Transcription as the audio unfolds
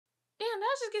did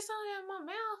I just get something out of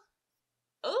my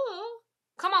mouth? Ooh.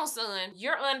 Come on, son.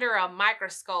 You're under a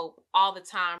microscope all the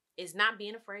time. It's not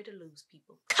being afraid to lose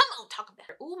people. Come on, talk about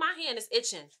it. Ooh, my hand is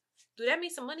itching. Do that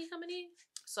mean some money coming in?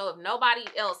 So if nobody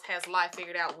else has life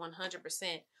figured out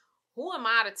 100%, who am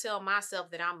I to tell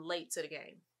myself that I'm late to the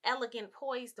game? Elegant,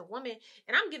 poised, a woman,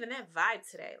 and I'm giving that vibe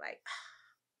today. Like,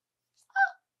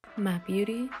 my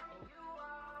beauty,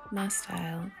 my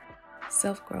style,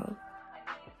 self-growth,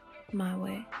 my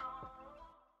way.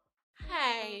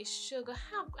 Hey, sugar,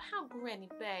 how granny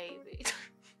baby?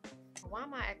 Why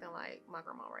am I acting like my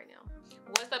grandma right now?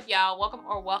 What's up, y'all? Welcome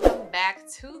back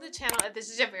to the channel. If this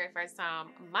is your very first time,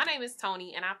 my name is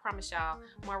Toni, and I promise y'all,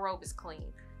 my robe is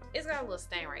clean. It's got a little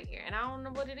stain right here, and I don't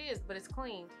know what it is, but it's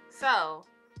clean. So,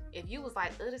 if you was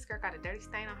like, oh, this girl got a dirty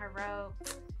stain on her robe,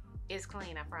 it's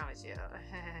clean, I promise you.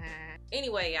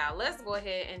 Anyway, y'all, let's go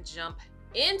ahead and jump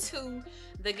into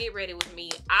the get ready with me.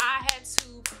 I had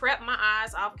to prep my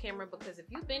eyes off camera because if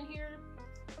you've been here,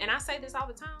 and I say this all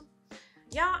the time,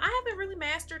 y'all, I haven't really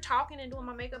mastered talking and doing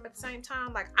my makeup at the same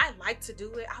time. Like, I like to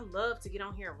do it. I love to get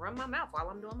on here and run my mouth while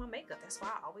I'm doing my makeup. That's why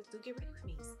I always do get ready with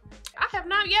me. I have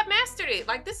not yet mastered it.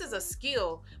 Like, this is a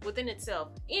skill within itself.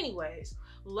 Anyways,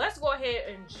 let's go ahead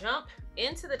and jump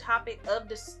into the topic of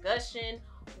discussion,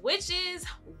 which is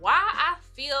why I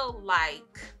feel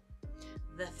like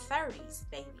the 30s,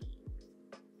 baby.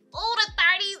 Oh, the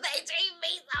 30s, they treat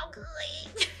me so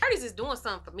good. 30s is doing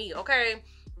something for me, okay?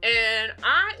 And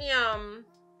I am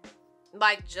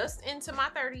like just into my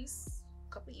 30s,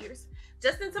 a couple years,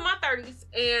 just into my 30s,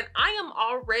 and I am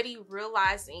already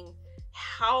realizing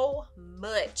how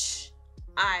much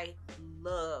I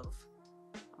love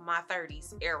my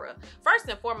 30s era. First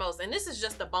and foremost, and this is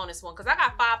just a bonus one because I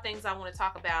got 5 things I want to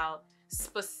talk about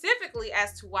specifically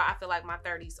as to why I feel like my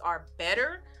 30s are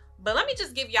better. But let me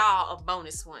just give y'all a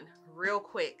bonus one real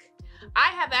quick.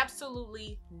 I have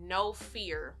absolutely no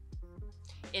fear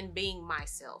in being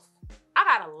myself. I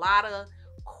got a lot of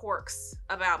quirks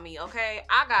about me, okay?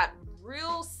 I got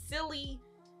real silly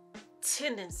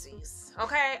tendencies,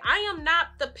 okay? I am not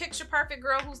the picture perfect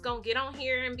girl who's gonna get on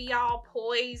here and be all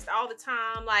poised all the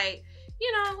time. Like,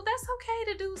 you know, that's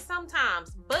okay to do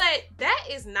sometimes, but that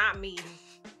is not me.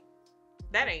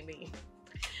 That ain't me.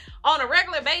 On a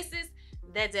regular basis,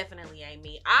 that definitely ain't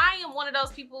me. I am one of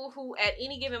those people who at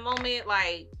any given moment,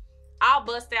 like, I'll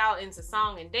bust out into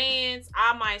song and dance.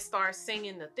 I might start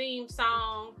singing the theme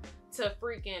song to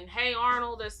freaking Hey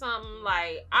Arnold or something.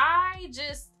 Like, I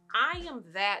am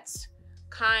that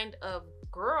kind of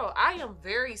girl. I am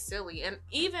very silly. And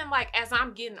even like as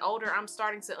I'm getting older, I'm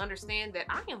starting to understand that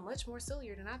I am much more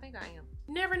sillier than I think I am.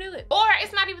 Never knew it. Or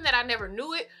it's not even that I never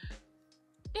knew it.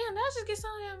 Damn, did I just get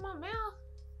something out of my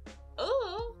mouth?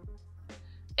 Ooh.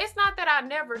 It's not that I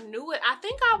never knew it. I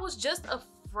think I was just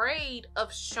afraid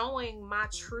of showing my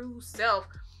true self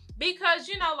because,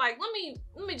 you know, like,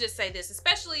 let me just say this,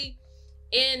 especially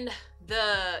in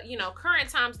the, you know, current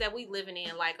times that we living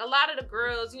in. Like, a lot of the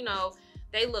girls, you know,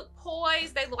 they look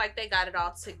poised, they look like they got it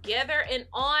all together, and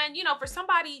on, you know, for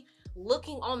somebody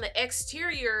looking on the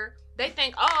exterior, they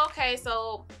think, oh, okay,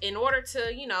 so in order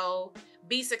to, you know,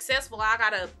 be successful, I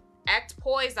gotta act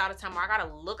poised all the time, or I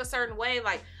gotta look a certain way.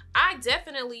 Like, I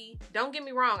definitely, don't get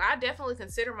me wrong, I definitely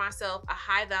consider myself a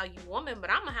high value woman, but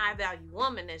I'm a high value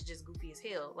woman that's just goofy as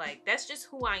hell. Like, that's just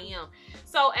who I am.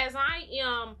 So as I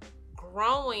am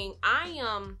growing, I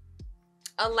am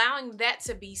allowing that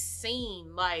to be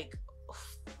seen, like,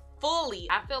 fully.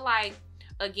 I feel like,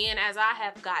 again, as I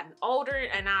have gotten older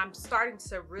and I'm starting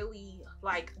to really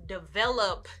like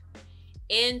develop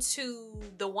into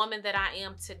the woman that I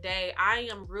am today, I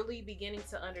am really beginning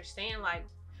to understand, like,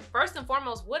 first and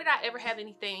foremost, what did I ever have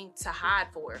anything to hide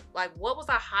for? Like, what was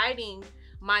I hiding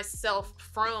myself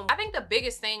from? I think the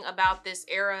biggest thing about this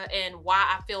era and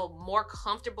why I feel more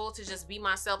comfortable to just be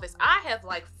myself is I have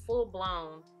like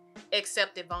full-blown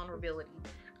accepted vulnerability.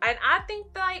 And I think,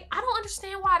 like, I don't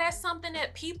understand why that's something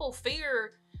that people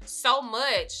fear so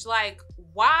much. Like,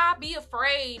 why be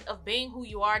afraid of being who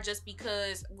you are just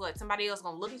because, what, somebody else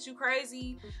gonna look at you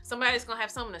crazy? Somebody's gonna have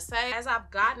something to say? As I've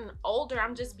gotten older,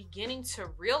 I'm just beginning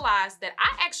to realize that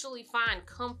I actually find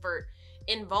comfort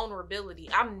in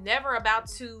vulnerability. I'm never about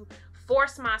to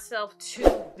force myself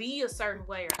to be a certain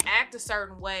way or act a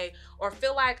certain way or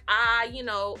feel like I, you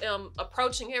know, am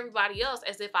approaching everybody else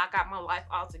as if I got my life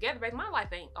all together. Baby, my life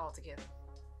ain't all together.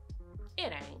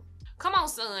 It ain't. Come on,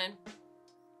 son.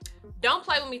 Don't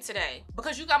play with me today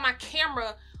because you got my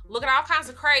camera looking all kinds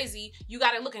of crazy. You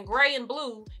got it looking gray and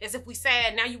blue as if we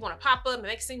sad. Now you want to pop up and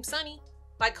make it seem sunny.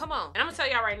 Like, come on. And I'm gonna tell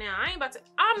y'all right now,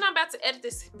 I'm not about to edit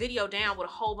this video down with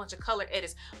a whole bunch of color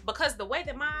edits because the way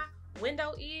that my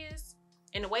window is,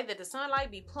 and the way that the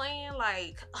sunlight be playing,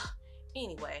 like,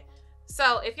 anyway.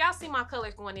 So if y'all see my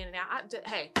colors going in and out,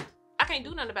 hey, I can't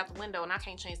do nothing about the window and I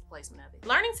can't change the placement of it.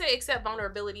 Learning to accept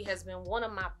vulnerability has been one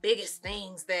of my biggest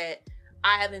things that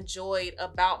I have enjoyed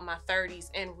about my 30s,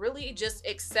 and really just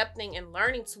accepting and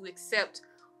learning to accept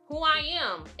who I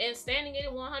am and standing in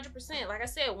it 100%. Like I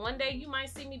said, one day you might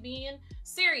see me being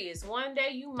serious. One day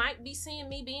you might be seeing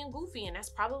me being goofy, and that's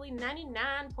probably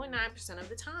 99.9% of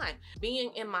the time.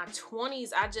 Being in my 20s,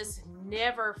 I just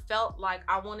never felt like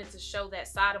I wanted to show that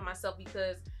side of myself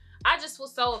because I just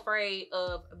was so afraid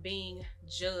of being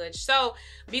judged. So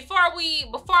before I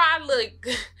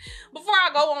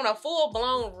go on a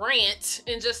full-blown rant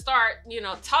and just start,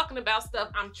 talking about stuff,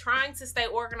 I'm trying to stay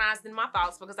organized in my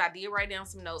thoughts because I did write down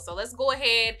some notes. So let's go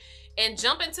ahead and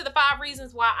jump into the 5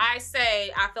 reasons why I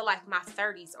say I feel like my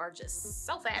 30s are just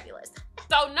so fabulous.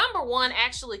 So number 1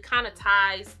 actually kind of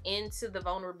ties into the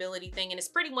vulnerability thing, and it's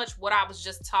pretty much what I was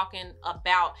just talking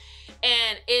about.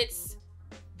 And it's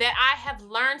that I have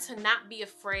learned to not be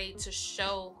afraid to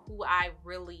show who I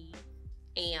really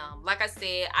am. Like I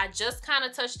said, I just kind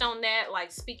of touched on that,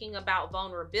 like speaking about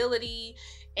vulnerability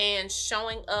and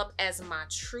showing up as my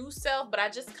true self. But I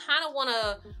just kind of want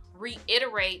to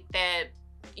reiterate that,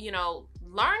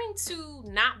 learning to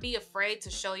not be afraid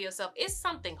to show yourself is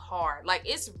something hard. Like,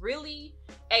 it's really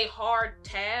a hard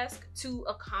task to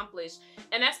accomplish.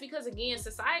 And that's because, again,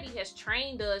 society has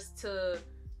trained us to,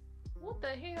 what the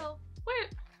hell? Where?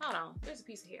 Hold on, there's a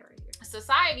piece of hair right here.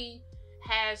 Society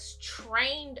has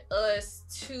trained us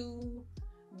to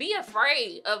be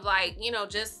afraid of, like,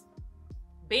 just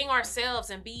being ourselves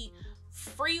and be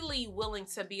freely willing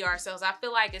to be ourselves. I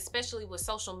feel like, especially with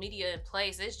social media in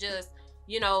place, it's just,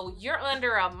 you're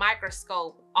under a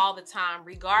microscope all the time,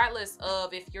 regardless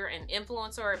of if you're an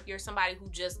influencer or if you're somebody who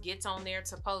just gets on there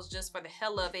to post just for the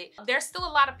hell of it. There's still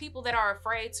a lot of people that are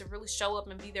afraid to really show up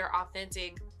and be their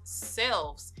authentic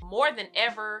selves. More than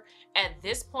ever at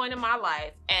this point in my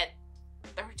life, at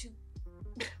 32,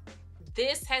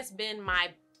 this has been my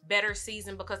better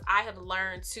season because I have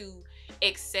learned to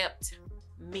accept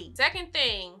me. Second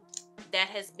thing that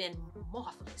has been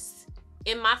marvelous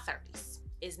in my 30s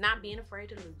is not being afraid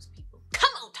to lose people.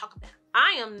 Come on, talk about it.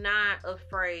 I am not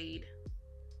afraid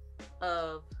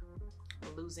of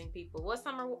losing people. What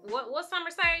Summer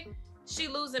say? She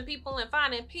losing people and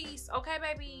finding peace. Okay,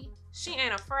 baby. She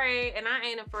ain't afraid, and I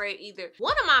ain't afraid either.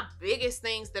 One of my biggest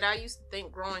things that I used to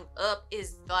think growing up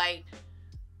is, like,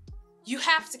 you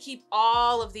have to keep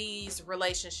all of these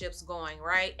relationships going,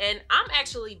 right? And I'm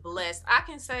actually blessed. I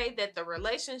can say that the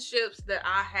relationships that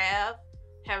I have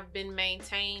been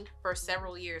maintained for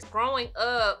several years. Growing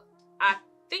up, I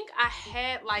think I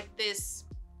had like this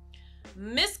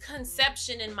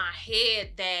misconception in my head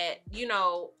that,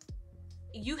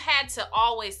 you had to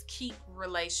always keep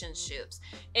relationships.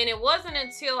 And it wasn't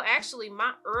until actually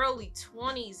my early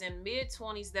 20s and mid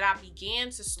 20s that I began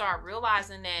to start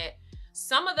realizing that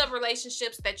some of the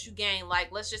relationships that you gain,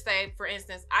 like, let's just say, for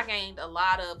instance, I gained a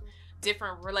lot of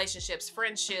different relationships,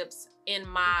 friendships in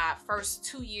my first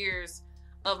 2 years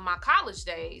of my college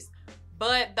days.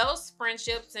 But those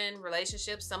friendships and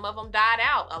relationships, some of them died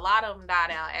out. A lot of them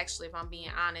died out, actually, if I'm being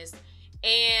honest.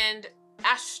 And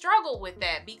I struggled with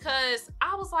that because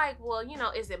I was like, well,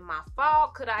 is it my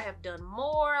fault? Could I have done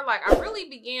more? Like, I really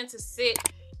began to sit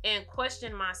and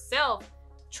question myself,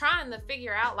 trying to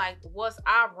figure out, like, was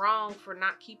I wrong for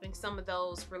not keeping some of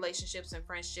those relationships and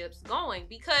friendships going?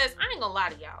 Because I ain't gonna lie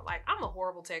to y'all, like, I'm a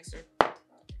horrible texter.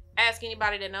 Ask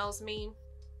anybody that knows me.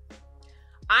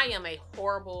 I am a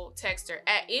horrible texter.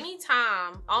 At any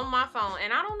time on my phone,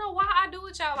 and I don't know why I do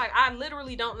it, y'all. Like, I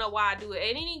literally don't know why I do it. At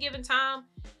any given time,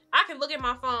 I can look at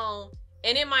my phone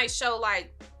and it might show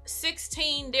like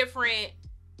 16 different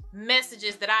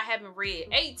messages that I haven't read,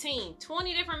 18,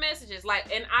 20 different messages.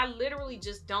 Like, and I literally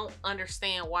just don't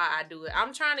understand why I do it.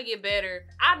 I'm trying to get better.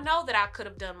 I know that I could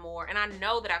have done more, and I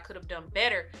know that I could have done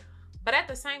better. But at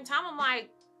the same time, I'm like,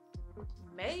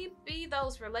 maybe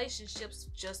those relationships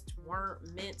just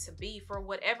weren't meant to be for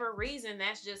whatever reason.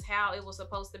 That's just how it was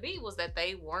supposed to be, was that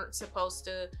they weren't supposed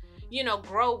to,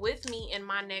 grow with me in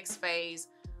my next phase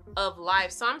of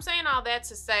life. So I'm saying all that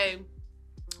to say,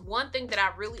 one thing that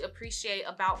I really appreciate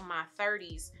about my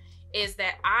 30s is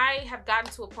that I have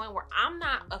gotten to a point where I'm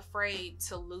not afraid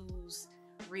to lose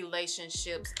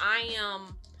relationships. I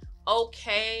am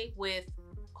okay with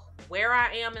where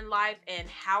I am in life and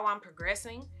how I'm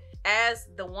progressing as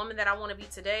the woman that I want to be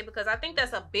today, because I think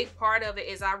that's a big part of it.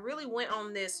 Is I really went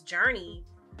on this journey,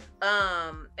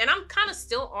 and I'm kind of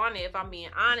still on it if I'm being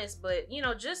honest, but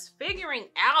just figuring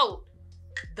out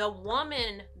the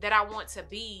woman that I want to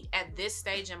be at this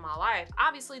stage in my life.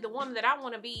 Obviously, the woman that I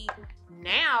want to be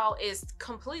now is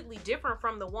completely different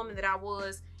from the woman that I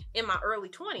was in my early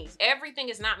 20s. Everything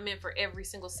is not meant for every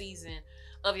single season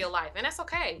of your life, and that's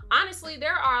okay. Honestly,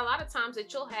 there are a lot of times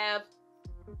that you'll have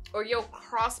or you'll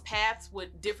cross paths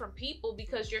with different people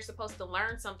because you're supposed to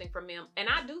learn something from them. And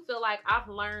I do feel like I've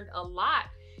learned a lot,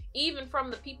 even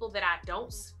from the people that I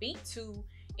don't speak to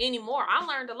anymore. I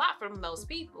learned a lot from those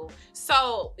people.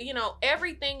 So, you know,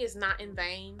 everything is not in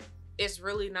vain. It's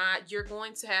really not. You're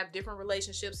going to have different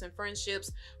relationships and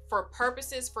friendships for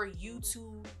purposes for you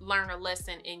to learn a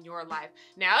lesson in your life.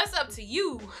 Now, it's up to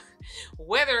you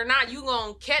whether or not you're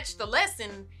going to catch the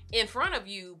lesson in front of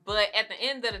you. But at the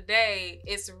end of the day,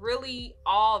 it's really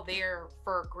all there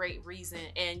for a great reason.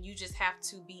 And you just have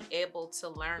to be able to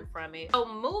learn from it. So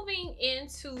moving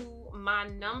into my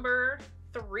number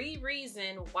 3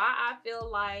 reason why I feel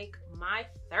like my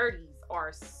 30s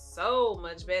are so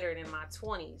much better than my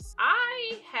 20s.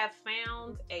 I have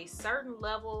found a certain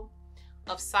level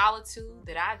of solitude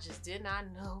that I just did not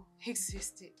know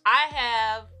existed. I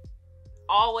have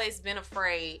always been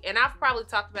afraid, and I've probably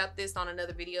talked about this on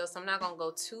another video, so I'm not gonna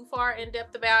go too far in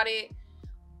depth about it,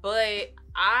 but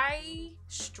I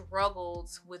struggled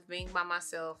with being by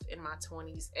myself in my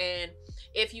 20s. And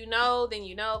if you know, then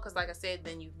you know, because like I said,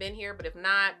 then you've been here. But if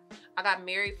not, I got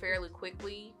married fairly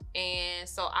quickly. And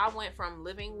so I went from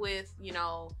living with, you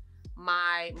know,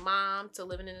 my mom to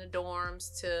living in the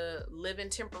dorms to living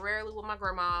temporarily with my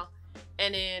grandma,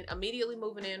 and then immediately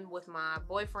moving in with my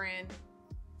boyfriend,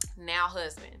 now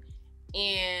husband.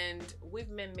 And we've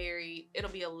been married,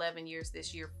 it'll be 11 years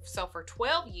this year. So for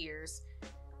 12 years,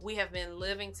 we have been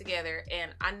living together,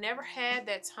 and I never had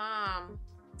that time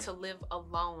to live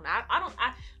alone.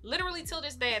 I literally till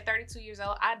this day at 32 years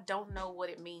old, I don't know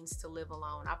what it means to live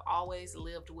alone. I've always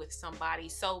lived with somebody.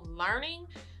 So learning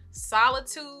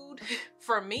solitude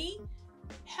for me,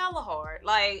 hella hard.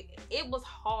 Like, it was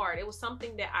hard. It was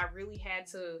something that I really had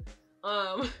to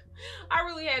learn.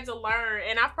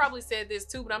 And I've probably said this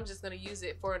too, but I'm just gonna use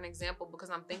it for an example because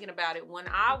I'm thinking about it. When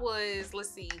I was, let's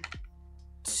see,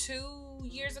 3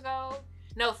 years ago,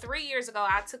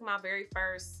 I took my very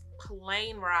first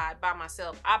plane ride by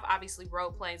myself. I've obviously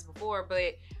rode planes before,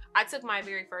 but I took my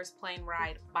very first plane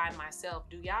ride by myself.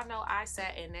 Do y'all know I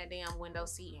sat in that damn window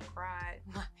seat and cried?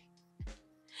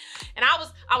 And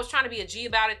I was trying to be a G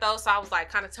about it though, so I was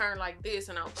like kind of turned like this,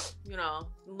 and I was, you know,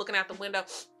 looking out the window.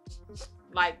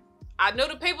 Like, I knew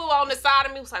the people on the side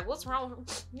of me was like, what's wrong?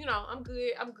 You know, I'm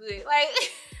good. Like,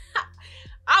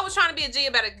 I was trying to be a G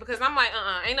about it because I'm like,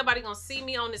 ain't nobody gonna see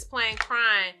me on this plane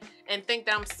crying and think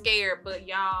that I'm scared. But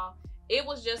y'all, it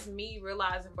was just me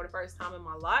realizing for the first time in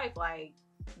my life, like,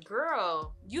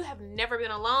 girl, you have never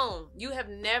been alone. You have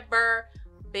never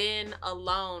been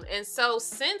alone. And so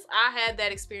since I had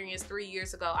that experience 3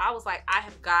 years ago, I was like, I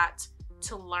have got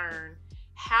to learn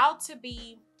how to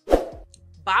be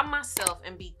by myself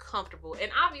and be comfortable.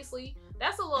 And obviously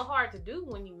that's a little hard to do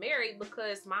when you're married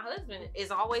because my husband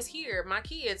is always here. My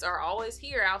kids are always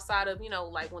here outside of, you know,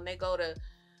 like when they go to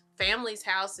families'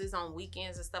 houses on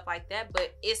weekends and stuff like that.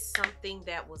 But it's something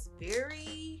that was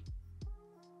very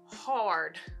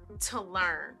hard to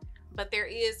learn, but there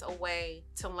is a way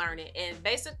to learn it. And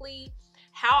basically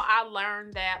how I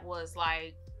learned that was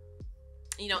like,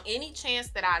 you know, any chance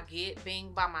that I get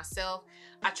being by myself,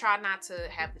 I try not to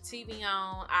have the TV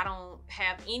on. I don't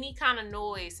have any kind of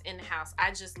noise in the house.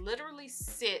 I just literally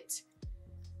sit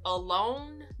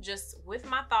alone, just with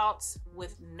my thoughts,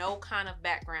 with no kind of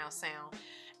background sound.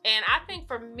 And I think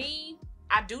for me,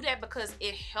 I do that because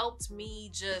it helped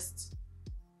me just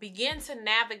begin to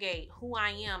navigate who I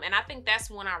am. And I think that's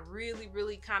when I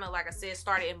really kind of, like I said,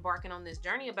 started embarking on this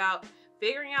journey about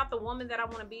figuring out the woman that I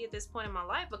want to be at this point in my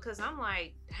life, because I'm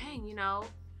like, dang, you know,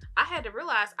 I had to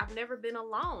realize I've never been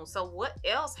alone. So what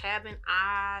else haven't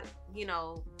I, you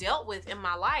know, dealt with in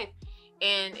my life?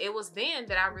 And it was then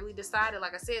that I really decided,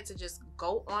 like I said, to just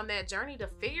go on that journey to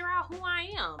figure out who I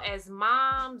am. As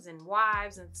moms and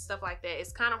wives and stuff like that,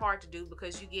 it's kind of hard to do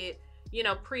because you get, you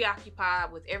know,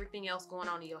 preoccupied with everything else going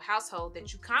on in your household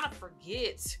that you kind of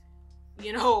forget,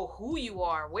 you know, who you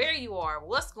are, where you are,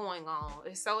 what's going on.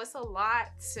 And so it's a lot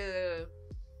to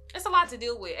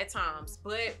deal with at times.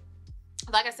 But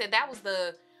like I said, that was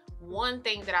the one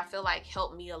thing that I feel like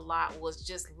helped me a lot, was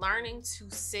just learning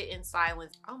to sit in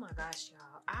silence. Oh my gosh,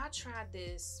 y'all, I tried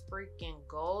this freaking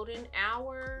golden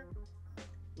hour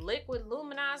liquid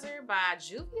luminizer by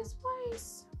Juvia's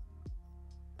place.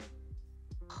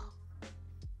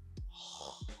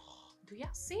 Do y'all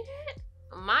see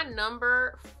that? My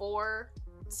number 4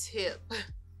 tip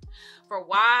for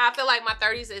why I feel like my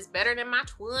 30s is better than my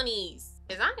 20s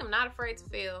is I am not afraid to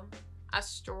fail. I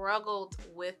struggled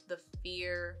with the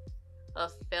fear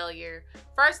of failure.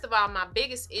 First of all, my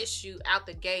biggest issue out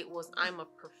the gate was I'm a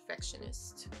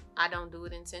perfectionist. I don't do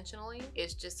it intentionally.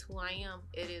 It's just who I am.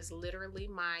 It is literally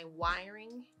my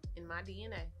wiring in my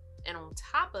DNA. And on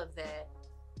top of that,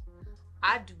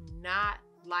 I do not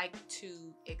like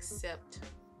to accept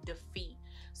defeat.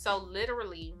 So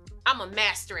literally, I'm a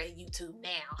master at YouTube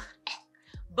now.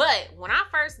 But when I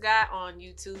first got on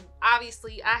YouTube,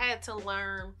 obviously I had to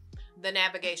learn the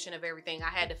navigation of everything. I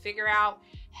had to figure out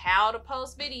how to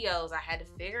post videos. I had to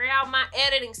figure out my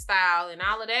editing style and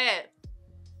all of that.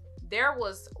 There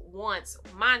was once,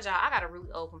 mind y'all, I got a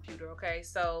really old computer, okay?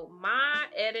 So my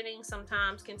editing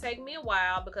sometimes can take me a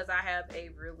while because I have a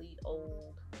really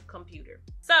old computer.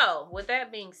 So with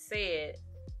that being said,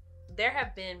 there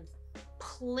have been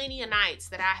plenty of nights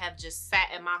that I have just sat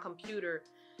at my computer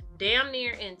damn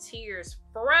near in tears,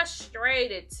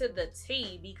 frustrated to the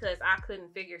T because I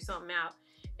couldn't figure something out.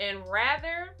 And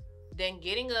rather than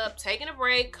getting up, taking a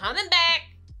break, coming back,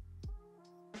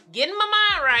 getting my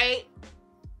mind right,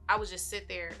 I would just sit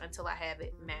there until I have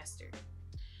it mastered.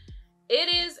 It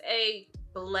is a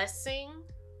blessing,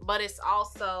 but it's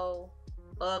also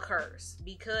a curse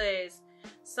because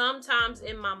sometimes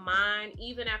in my mind,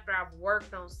 even after I've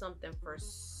worked on something for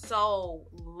so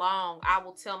long, I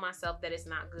will tell myself that it's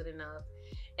not good enough.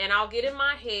 And I'll get in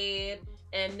my head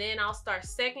and then I'll start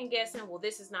second guessing, well,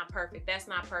 this is not perfect. That's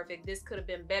not perfect. This could have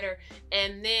been better.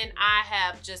 And then I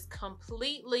have just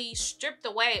completely stripped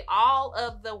away all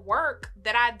of the work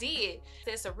that I did.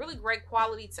 It's a really great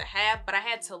quality to have, but I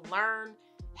had to learn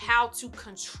how to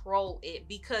control it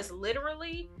because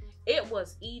literally it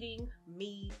was eating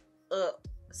me up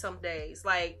some days.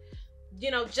 Like,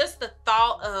 you know, just the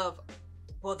thought of,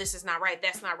 well, this is not right,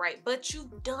 that's not right, but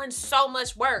you've done so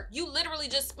much work. You literally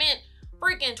just spent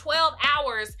freaking 12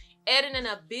 hours editing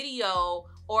a video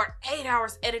or 8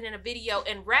 hours editing a video,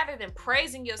 and rather than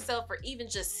praising yourself for even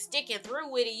just sticking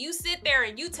through with it, you sit there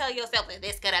and you tell yourself,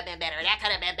 this could have been better, that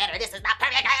could have been better, this is not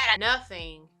perfect.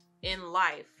 Nothing in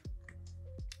life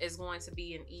is going to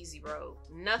be an easy road.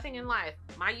 Nothing in life.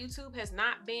 My YouTube has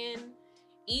not been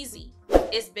easy.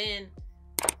 It's been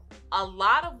a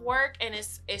lot of work, and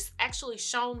it's actually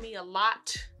shown me a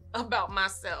lot about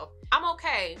myself. I'm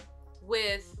okay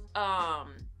with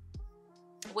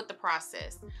the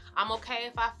process. I'm okay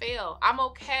if I fail. I'm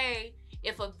okay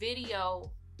if a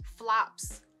video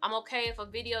flops. I'm okay if a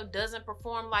video doesn't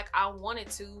perform like I wanted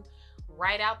to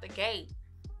right out the gate.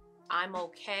 I'm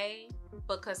okay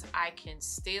because I can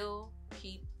still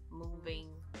keep moving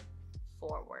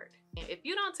forward. And if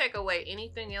you don't take away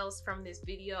anything else from this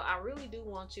video, I really do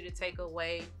want you to take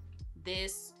away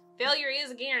this: failure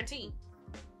is a guarantee,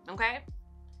 okay?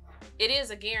 It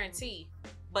is a guarantee,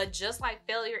 but just like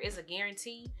failure is a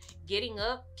guarantee, getting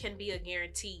up can be a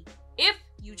guarantee if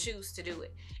you choose to do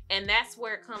it. And that's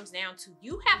where it comes down to.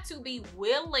 You have to be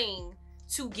willing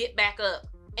to get back up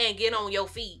and get on your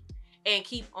feet and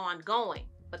keep on going.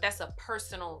 But that's a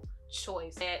personal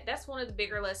choice. That's one of the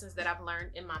bigger lessons that I've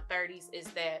learned in my 30s, is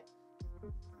that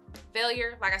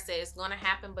failure, like I said, it's gonna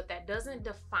happen, but that doesn't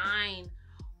define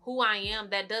who I am.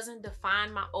 That doesn't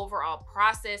define my overall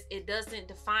process. It doesn't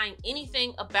define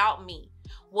anything about me.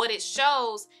 What it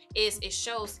shows is, it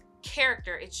shows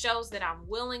character. It shows that I'm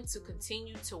willing to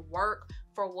continue to work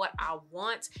for what I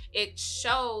want. It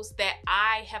shows that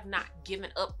I have not given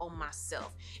up on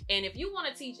myself. And if you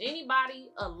want to teach anybody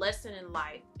a lesson in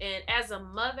life, and as a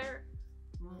mother,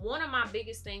 one of my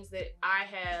biggest things that I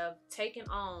have taken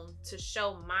on to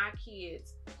show my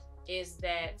kids is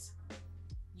that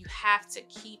you have to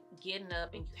keep getting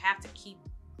up, and you have to keep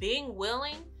being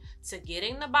willing to get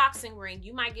in the boxing ring.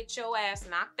 You might get your ass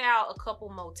knocked out a couple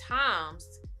more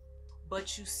times,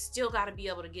 but you still got to be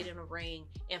able to get in a ring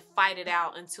and fight it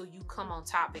out until you come on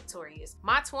top victorious.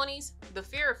 My 20s, the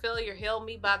fear of failure held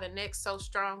me by the neck so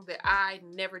strong that I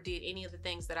never did any of the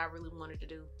things that I really wanted to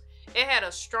do. It had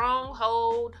a strong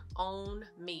hold on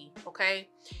me, okay?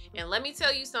 And let me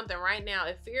tell you something right now.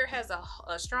 If fear has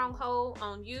a strong hold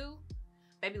on you,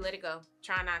 baby, let it go.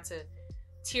 Try not to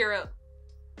tear up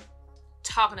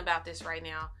talking about this right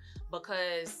now,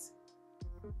 because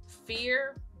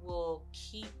fear will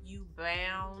keep you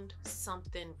bound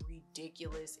something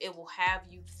ridiculous. It will have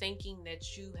you thinking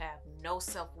that you have no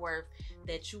self-worth,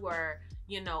 that you are,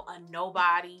 you know, a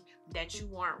nobody, that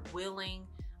you aren't willing,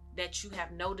 that you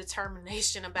have no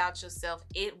determination about yourself.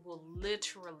 It will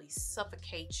literally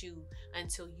suffocate you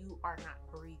until you are not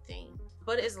breathing.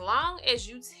 But as long as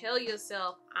you tell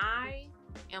yourself, I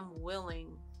am willing,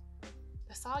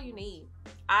 that's all you need.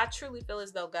 I truly feel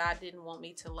as though God didn't want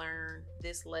me to learn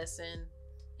this lesson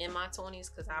in my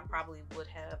 20s, because I probably would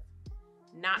have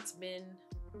not been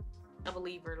a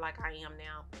believer like I am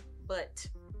now. But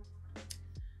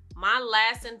my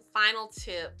last and final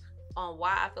tip on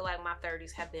why I feel like my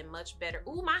 30s have been much better.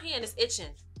 Ooh, my hand is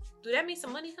itching. Do that mean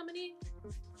some money coming in?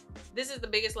 This is the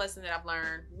biggest lesson that I've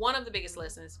learned. One of the biggest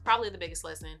lessons, probably the biggest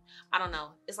lesson. I don't know.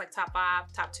 It's like top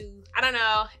 5, top 2. I don't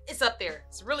know. It's up there.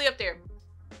 It's really up there.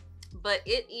 But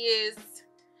it is,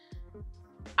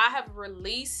 I have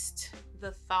released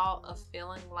the thought of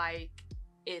feeling like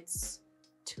it's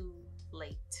too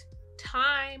late.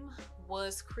 Time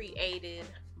was created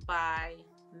by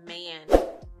man,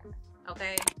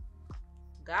 okay?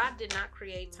 God did not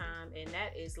create time, and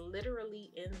that is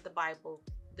literally in the Bible.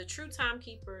 The true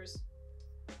timekeepers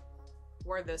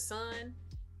were the sun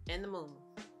and the moon.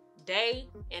 Day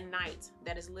and night.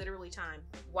 That is literally time.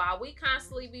 While we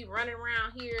constantly be running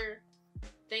around here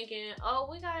thinking, oh,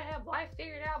 we gotta have life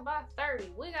figured out by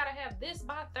 30. We gotta have this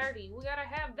by 30. We gotta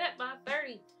have that by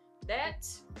 30. That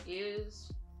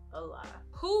is a lie.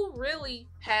 Who really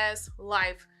has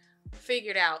life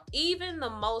figured out? Even the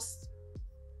most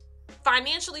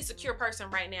financially secure person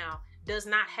right now does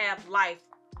not have life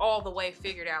all the way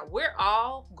figured out. We're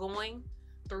all going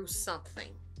through something.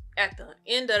 At the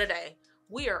end of the day,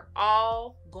 we are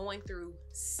all going through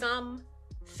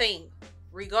something,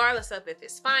 regardless of if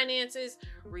it's finances,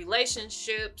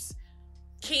 relationships,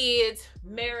 kids,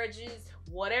 marriages,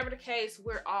 whatever the case,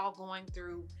 we're all going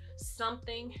through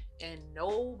something, and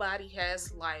nobody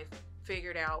has life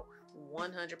figured out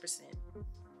 100%.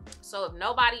 So if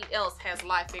nobody else has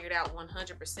life figured out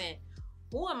 100%,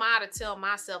 who am I to tell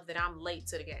myself that I'm late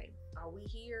to the game? Are we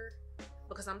here?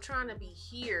 Because I'm trying to be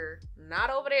here, not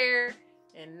over there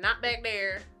and not back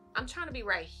there. I'm trying to be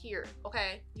right here,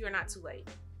 okay? You're not too late.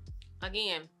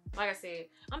 Again, like I said,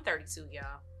 I'm 32, y'all.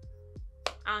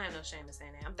 I don't have no shame in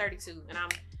saying that. I'm 32, and I'm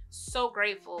so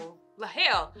grateful. Like,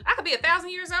 hell, I could be 1,000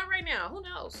 years old right now. Who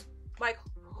knows? Like,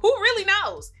 who really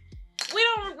knows? We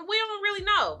don't really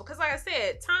know, because like I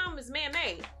said, time is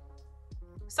man-made.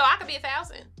 So I could be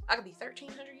 1,000. I could be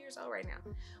 1,300 years old right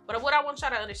now. But what I want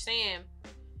y'all to understand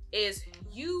is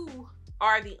you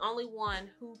are the only one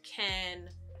who can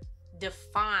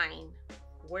define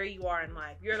where you are in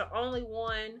life. You're the only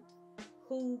one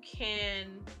who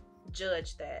can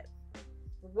judge that.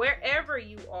 Wherever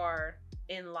you are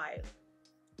in life,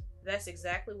 that's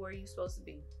exactly where you're supposed to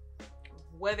be.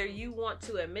 Whether you want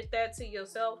to admit that to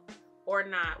yourself or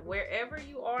not, wherever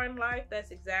you are in life,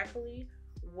 that's exactly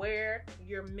where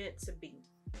you're meant to be.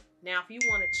 Now, if you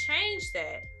want to change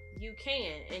that, you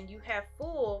can, and you have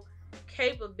full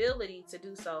capability to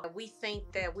do so. We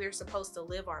think that we're supposed to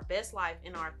live our best life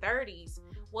in our 30s.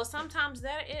 Well, sometimes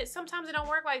it don't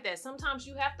work like that. Sometimes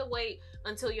you have to wait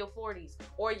until your 40s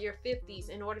or your 50s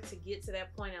in order to get to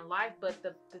that point in life. But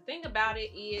the thing about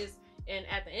it is, and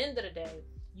at the end of the day,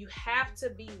 you have to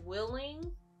be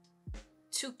willing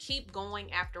to keep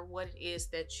going after what it is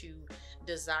that you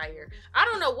desire. I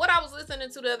don't know what I was listening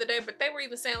to the other day, but they were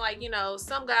even saying, like, you know,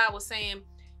 some guy was saying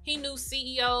he knew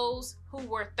CEOs who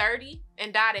were 30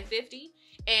 and died at 50.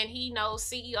 And he knows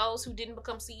CEOs who didn't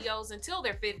become CEOs until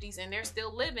their 50s, and they're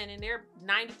still living, and they're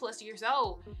 90 plus years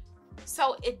old.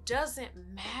 So it doesn't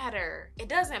matter. It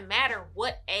doesn't matter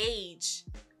what age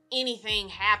anything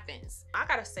happens. I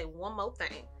gotta say one more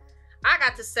thing. I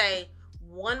got to say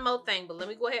one more thing, but let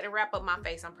me go ahead and wrap up my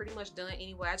face. I'm pretty much done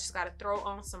anyway. I just gotta throw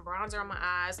on some bronzer on my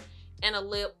eyes and a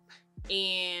lip,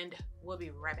 and we'll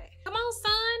be right back. Come on,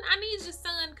 son. I need you,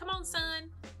 son. Come on, son.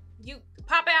 You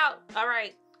pop out. All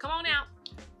right, come on out.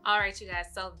 All right, you guys.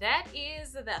 So that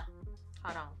is the,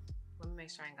 hold on. Let me make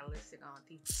sure I ain't got lipstick on.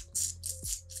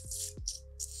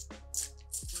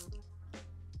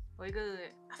 We good.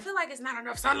 I feel like it's not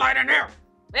enough sunlight in there.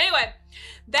 But anyway,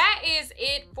 that is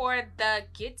it for the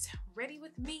Get Ready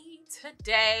With Me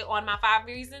today on my 5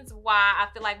 reasons why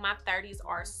I feel like my 30s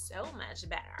are so much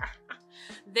better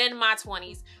than my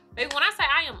 20s. Baby, when I say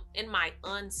I am in my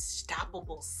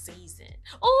unstoppable season.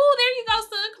 Oh, there you go,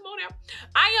 son. Come on now.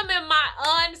 I am in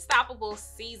my unstoppable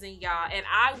season, y'all. And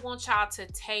I want y'all to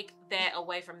take that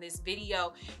away from this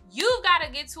video. You've got to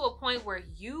get to a point where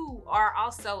you are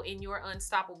also in your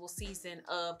unstoppable season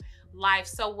of life.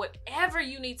 So whatever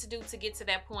you need to do to get to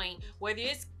that point, whether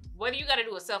you got to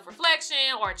do a self-reflection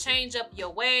or change up your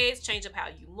ways, change up how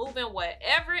you moving,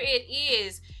 whatever it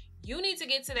is, you need to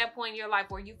get to that point in your life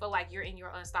where you feel like you're in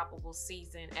your unstoppable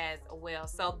season as well.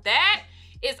 So that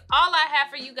is all I have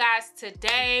for you guys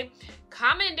today.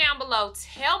 Comment down below.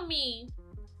 Tell me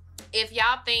if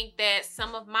y'all think that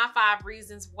some of my 5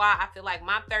 reasons why I feel like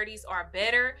my 30s are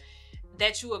better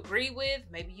that you agree with.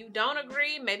 Maybe you don't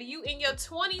agree. Maybe you in your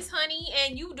 20s, honey,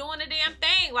 and you doing the damn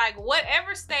thing. Like,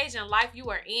 whatever stage in life you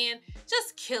are in,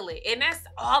 just kill it. And that's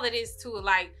all it is to it.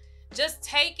 Like, just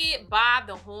take it by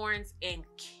the horns and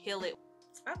kill it.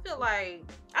 I feel like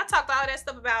I talked all that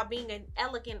stuff about being an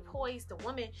elegant, poised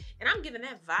woman, and I'm giving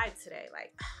that vibe today.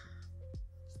 Like,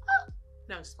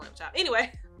 no, I'm just playing with y'all.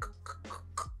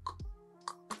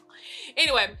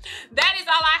 Anyway, that is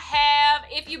all I have.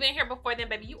 If you've been here before, then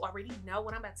baby, you already know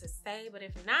what I'm about to say. But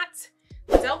if not,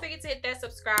 don't forget to hit that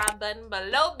subscribe button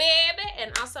below, baby.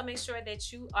 And also make sure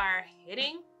that you are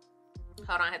hitting,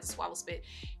 hold on, I had to swallow spit.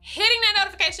 Hitting that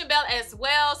notification bell as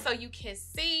well, so you can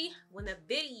see when the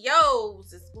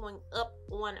videos is going up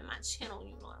on my channel.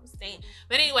 You know what I'm saying?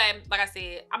 But anyway, like I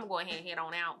said, I'm gonna go ahead and head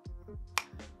on out,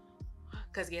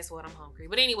 because guess what? I'm hungry.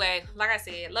 But anyway, like I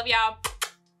said, love y'all.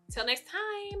 Till next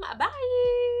time, bye.